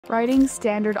Writing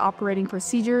standard operating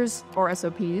procedures, or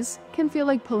SOPs, can feel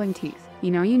like pulling teeth.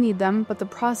 You know you need them, but the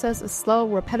process is slow,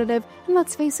 repetitive, and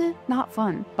let's face it, not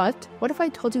fun. But what if I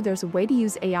told you there's a way to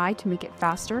use AI to make it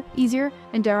faster, easier,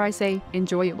 and dare I say,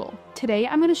 enjoyable? Today,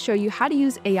 I'm going to show you how to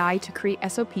use AI to create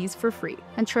SOPs for free.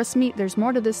 And trust me, there's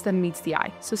more to this than meets the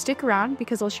eye. So stick around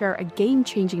because I'll share a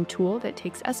game-changing tool that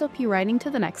takes SOP writing to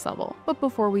the next level. But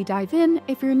before we dive in,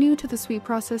 if you're new to the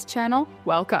SweetProcess channel,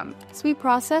 welcome.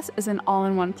 SweetProcess is an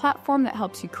all-in-one platform that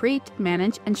helps you create,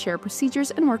 manage, and share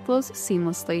procedures and workflows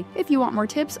seamlessly. If you want more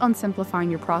tips on simplifying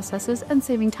your processes and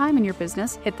saving time in your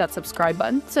business, hit that subscribe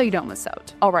button so you don't miss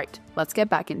out. All right, let's get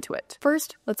back into it.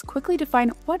 First, let's quickly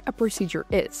define what a procedure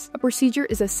is. A procedure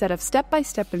is a set of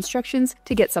step-by-step instructions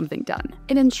to get something done.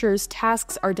 It ensures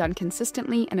tasks are done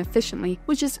consistently and efficiently,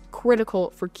 which is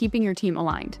critical for keeping your team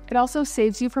aligned. It also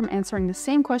saves you from answering the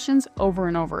same questions over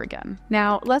and over again.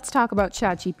 Now, let's talk about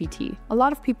ChatGPT. A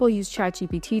lot of people use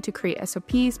ChatGPT to create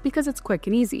SOPs because it's quick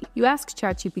and easy. You ask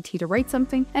ChatGPT to write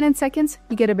something, and in seconds,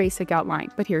 you get a basic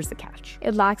outline. But here's the catch.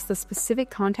 It lacks the specific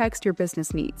context your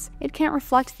business needs. It can't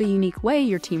reflect the unique way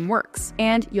your team works,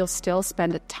 and you'll still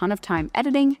spend a ton of time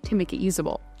editing to make it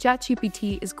usable.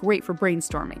 ChatGPT is great for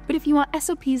brainstorming, but if you want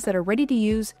SOPs that are ready to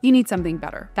use, you need something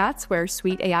better. That's where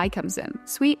SweetAI comes in.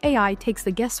 SweetAI takes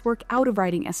the guesswork out of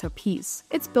writing SOPs.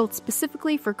 It's built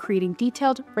specifically for creating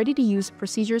detailed, ready-to-use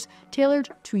procedures tailored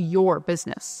to your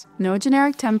business. No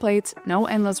generic templates, no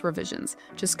endless revisions,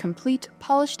 just complete,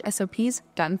 polished SOPs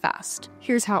done fast.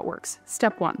 Here's how it works.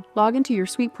 Step 1. Log into your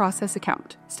SweetProcess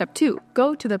account. Step 2.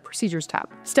 Go to the Procedures tab.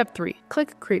 Step 3.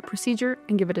 Click Create Procedure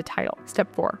and give it a title.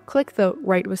 Step 4. Click the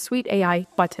Write with SweetAI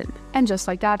button. And just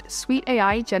like that,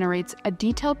 SweetAI generates a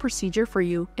detailed procedure for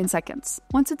you in seconds.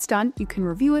 Once it's done, you can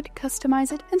review it,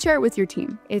 customize it, and share it with your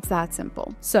team. It's that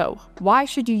simple. So, why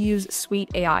should you use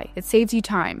SweetAI? It saves you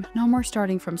time. No more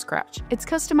starting from scratch. It's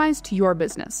customized to your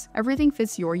business. Everything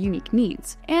fits your unique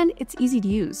needs. And it's easy to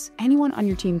use. Anyone on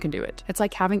your team can do it. It's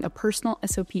like having a personal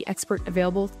SOP expert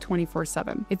available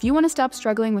 24/7. If you want to stop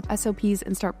struggling with SOPs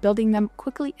and start building them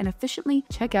quickly and efficiently,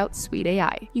 check out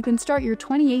SweetAI. You can start your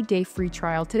 28-day free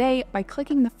trial today by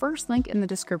clicking the first link in the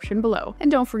description below.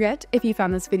 And don't forget, if you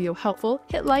found this video helpful,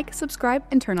 hit like, subscribe,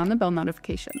 and turn on the bell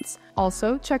notifications.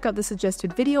 Also, check out the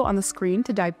suggested video on the screen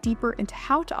to dive deeper into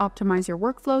how to optimize your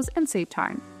workflows and save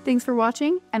time. Thanks for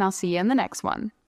watching, and I'll see you in the next one.